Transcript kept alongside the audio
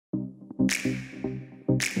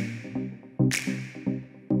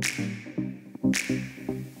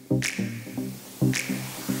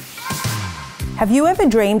Have you ever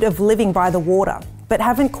dreamed of living by the water, but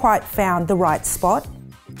haven't quite found the right spot?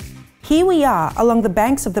 Here we are along the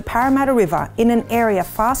banks of the Parramatta River in an area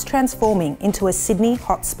fast transforming into a Sydney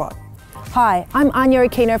hotspot. Hi, I'm Ania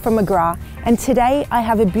Aquino from McGrath, and today I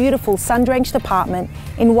have a beautiful sun-drenched apartment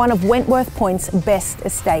in one of Wentworth Point's best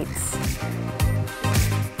estates.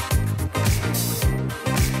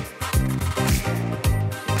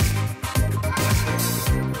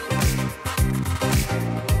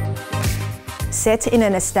 Set in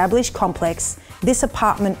an established complex, this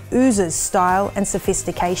apartment oozes style and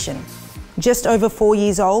sophistication. Just over 4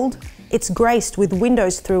 years old, it's graced with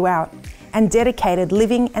windows throughout and dedicated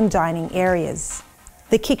living and dining areas.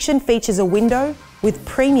 The kitchen features a window with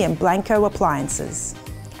premium Blanco appliances.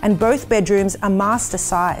 And both bedrooms are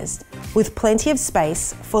master-sized, with plenty of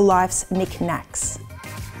space for life's knick-knacks.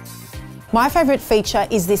 My favourite feature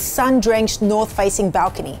is this sun-drenched north-facing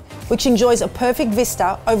balcony, which enjoys a perfect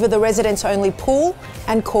vista over the residents-only pool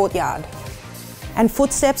and courtyard. And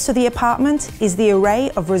footsteps to the apartment is the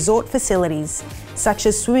array of resort facilities, such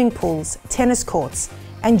as swimming pools, tennis courts,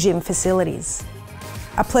 and gym facilities.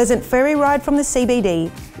 A pleasant ferry ride from the CBD,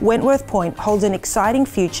 Wentworth Point holds an exciting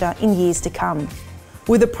future in years to come.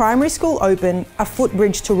 With a primary school open, a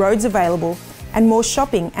footbridge to roads available, and more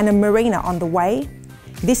shopping and a marina on the way,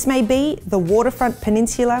 this may be the waterfront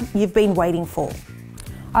peninsula you've been waiting for.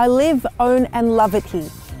 I live, own and love it here,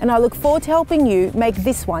 and I look forward to helping you make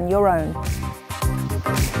this one your own.